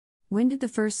When did the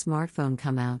first smartphone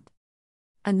come out?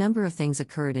 A number of things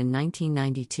occurred in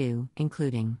 1992,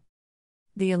 including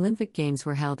the Olympic Games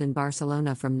were held in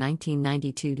Barcelona from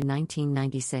 1992 to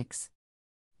 1996.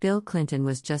 Bill Clinton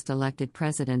was just elected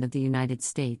President of the United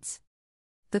States.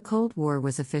 The Cold War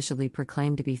was officially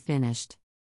proclaimed to be finished.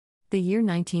 The year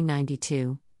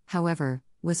 1992, however,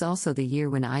 was also the year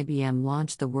when IBM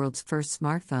launched the world's first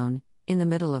smartphone, in the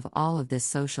middle of all of this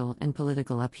social and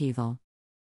political upheaval.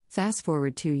 Fast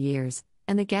forward 2 years,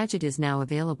 and the gadget is now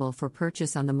available for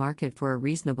purchase on the market for a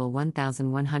reasonable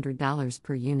 $1,100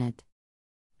 per unit.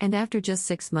 And after just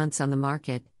 6 months on the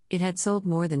market, it had sold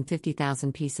more than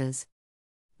 50,000 pieces.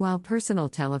 While personal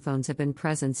telephones have been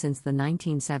present since the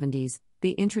 1970s,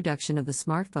 the introduction of the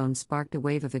smartphone sparked a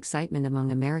wave of excitement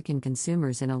among American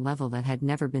consumers in a level that had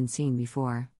never been seen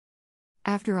before.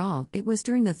 After all, it was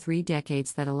during the 3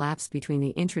 decades that elapsed between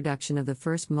the introduction of the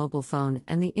first mobile phone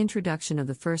and the introduction of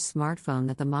the first smartphone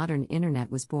that the modern internet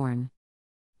was born.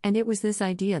 And it was this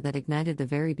idea that ignited the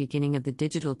very beginning of the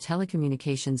digital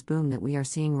telecommunications boom that we are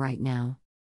seeing right now.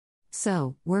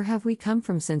 So, where have we come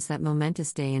from since that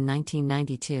momentous day in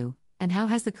 1992, and how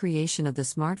has the creation of the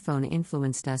smartphone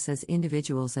influenced us as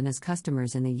individuals and as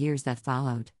customers in the years that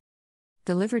followed?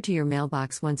 Delivered to your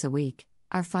mailbox once a week,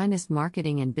 our finest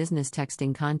marketing and business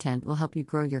texting content will help you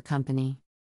grow your company.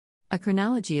 A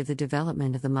chronology of the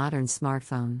development of the modern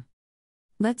smartphone.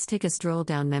 Let's take a stroll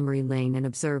down memory lane and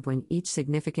observe when each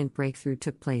significant breakthrough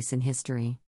took place in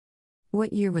history.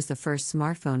 What year was the first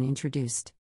smartphone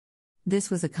introduced? This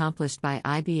was accomplished by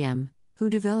IBM, who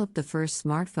developed the first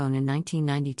smartphone in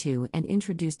 1992 and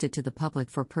introduced it to the public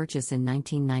for purchase in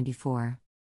 1994.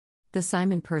 The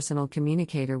Simon Personal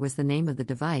Communicator was the name of the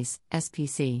device,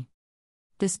 SPC.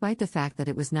 Despite the fact that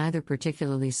it was neither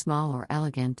particularly small or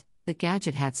elegant, the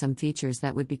gadget had some features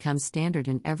that would become standard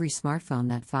in every smartphone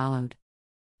that followed.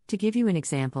 To give you an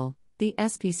example, the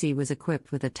SPC was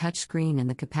equipped with a touchscreen and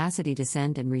the capacity to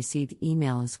send and receive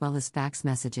email as well as fax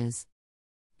messages.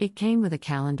 It came with a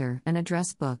calendar, an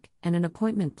address book, and an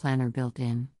appointment planner built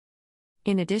in.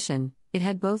 In addition, it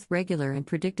had both regular and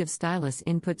predictive stylus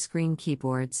input screen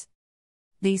keyboards.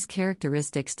 These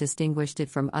characteristics distinguished it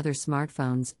from other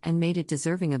smartphones and made it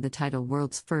deserving of the title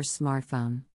World's First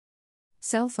Smartphone.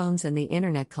 Cell phones and the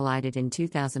Internet collided in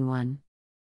 2001.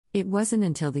 It wasn't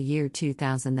until the year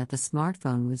 2000 that the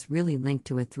smartphone was really linked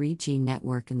to a 3G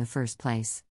network in the first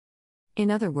place. In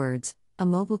other words, a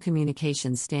mobile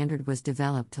communications standard was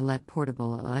developed to let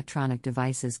portable electronic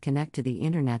devices connect to the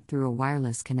Internet through a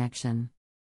wireless connection.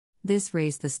 This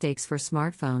raised the stakes for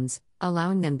smartphones,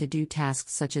 allowing them to do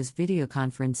tasks such as video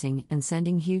conferencing and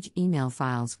sending huge email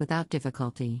files without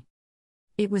difficulty.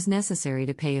 It was necessary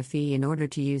to pay a fee in order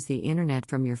to use the Internet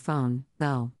from your phone,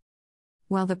 though.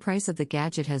 While the price of the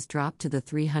gadget has dropped to the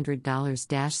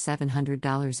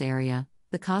 $300-$700 area,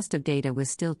 the cost of data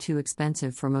was still too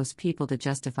expensive for most people to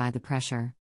justify the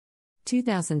pressure.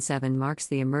 2007 marks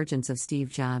the emergence of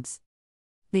Steve Jobs.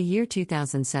 The year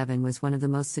 2007 was one of the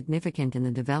most significant in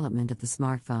the development of the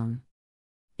smartphone.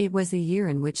 It was the year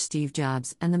in which Steve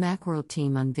Jobs and the Macworld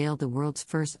team unveiled the world's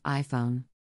first iPhone.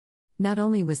 Not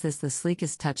only was this the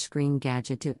sleekest touchscreen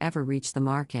gadget to ever reach the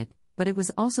market, but it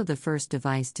was also the first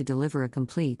device to deliver a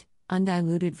complete,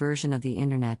 undiluted version of the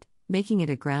Internet, making it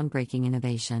a groundbreaking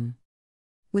innovation.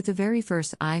 With the very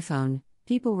first iPhone,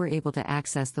 people were able to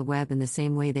access the web in the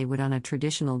same way they would on a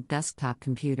traditional desktop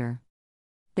computer.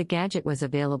 The gadget was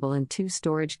available in 2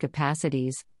 storage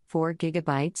capacities, 4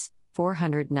 GB,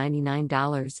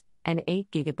 $499, and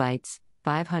 8 GB,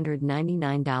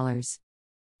 $599.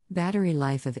 Battery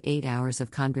life of 8 hours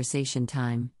of conversation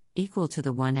time, equal to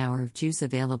the 1 hour of juice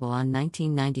available on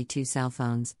 1992 cell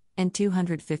phones, and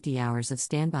 250 hours of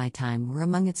standby time were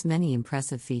among its many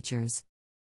impressive features.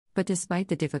 But despite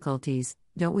the difficulties,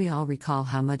 don't we all recall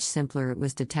how much simpler it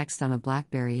was to text on a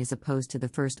BlackBerry as opposed to the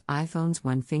first iPhones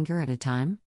one finger at a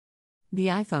time? The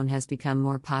iPhone has become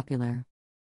more popular.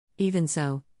 Even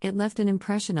so, it left an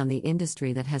impression on the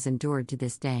industry that has endured to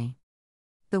this day.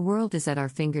 The world is at our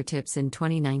fingertips in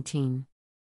 2019.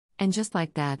 And just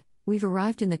like that, we've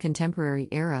arrived in the contemporary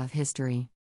era of history.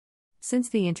 Since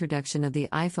the introduction of the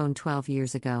iPhone 12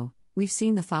 years ago, we've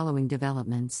seen the following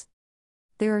developments.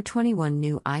 There are 21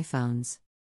 new iPhones.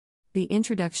 The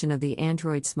introduction of the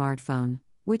Android smartphone,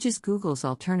 which is Google's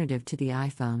alternative to the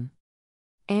iPhone.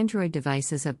 Android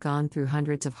devices have gone through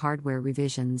hundreds of hardware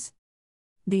revisions.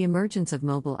 The emergence of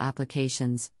mobile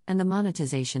applications, and the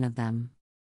monetization of them.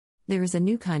 There is a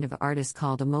new kind of artist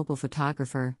called a mobile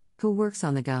photographer, who works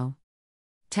on the go.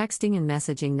 Texting and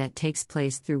messaging that takes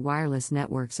place through wireless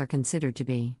networks are considered to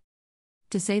be.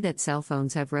 To say that cell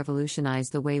phones have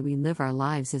revolutionized the way we live our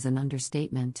lives is an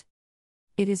understatement.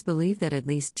 It is believed that at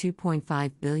least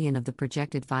 2.5 billion of the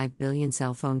projected 5 billion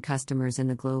cell phone customers in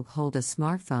the globe hold a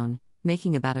smartphone,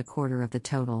 making about a quarter of the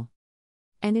total.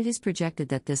 And it is projected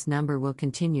that this number will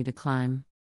continue to climb.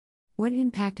 What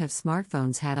impact have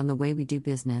smartphones had on the way we do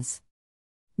business?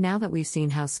 Now that we've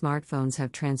seen how smartphones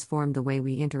have transformed the way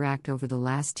we interact over the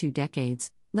last 2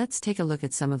 decades, let's take a look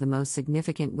at some of the most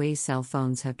significant ways cell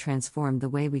phones have transformed the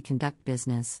way we conduct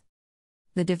business.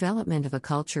 The development of a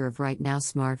culture of right now.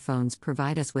 Smartphones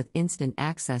provide us with instant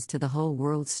access to the whole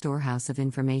world's storehouse of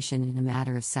information in a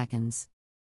matter of seconds.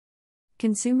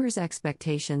 Consumers'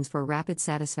 expectations for rapid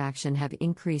satisfaction have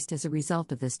increased as a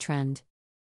result of this trend.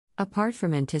 Apart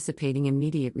from anticipating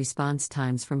immediate response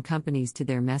times from companies to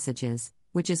their messages,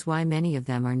 which is why many of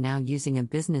them are now using a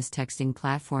business texting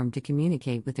platform to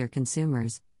communicate with their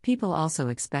consumers, people also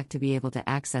expect to be able to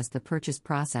access the purchase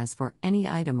process for any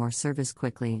item or service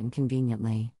quickly and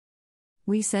conveniently.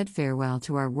 We said farewell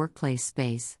to our workplace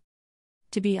space.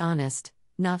 To be honest,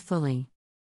 not fully.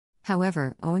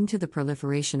 However, owing to the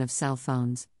proliferation of cell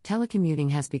phones,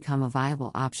 telecommuting has become a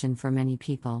viable option for many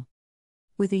people.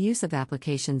 With the use of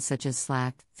applications such as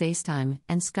Slack, FaceTime,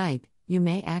 and Skype, you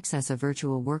may access a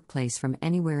virtual workplace from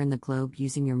anywhere in the globe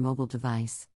using your mobile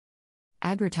device.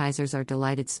 Advertisers are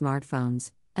delighted.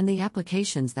 Smartphones, and the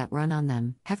applications that run on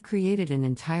them, have created an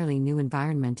entirely new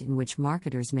environment in which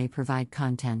marketers may provide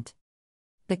content.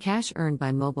 The cash earned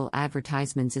by mobile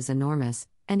advertisements is enormous,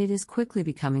 and it is quickly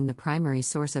becoming the primary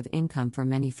source of income for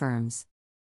many firms.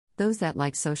 Those that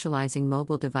like socializing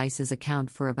mobile devices account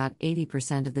for about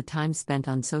 80% of the time spent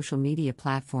on social media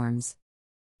platforms.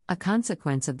 A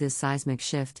consequence of this seismic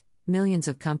shift, millions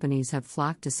of companies have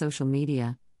flocked to social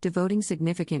media, devoting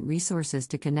significant resources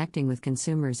to connecting with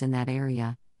consumers in that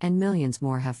area, and millions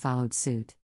more have followed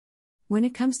suit. When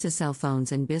it comes to cell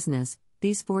phones and business,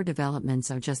 these 4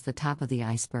 developments are just the top of the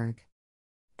iceberg.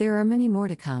 There are many more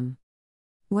to come.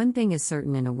 One thing is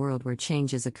certain: in a world where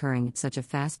change is occurring at such a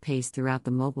fast pace throughout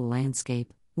the mobile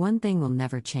landscape, one thing will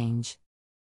never change.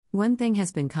 One thing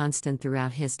has been constant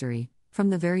throughout history, from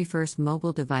the very first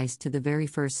mobile device to the very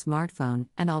first smartphone,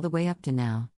 and all the way up to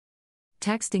now.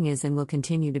 Texting is and will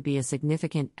continue to be a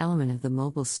significant element of the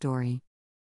mobile story.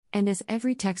 And as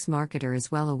every text marketer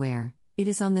is well aware, it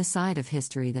is on this side of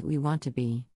history that we want to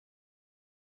be.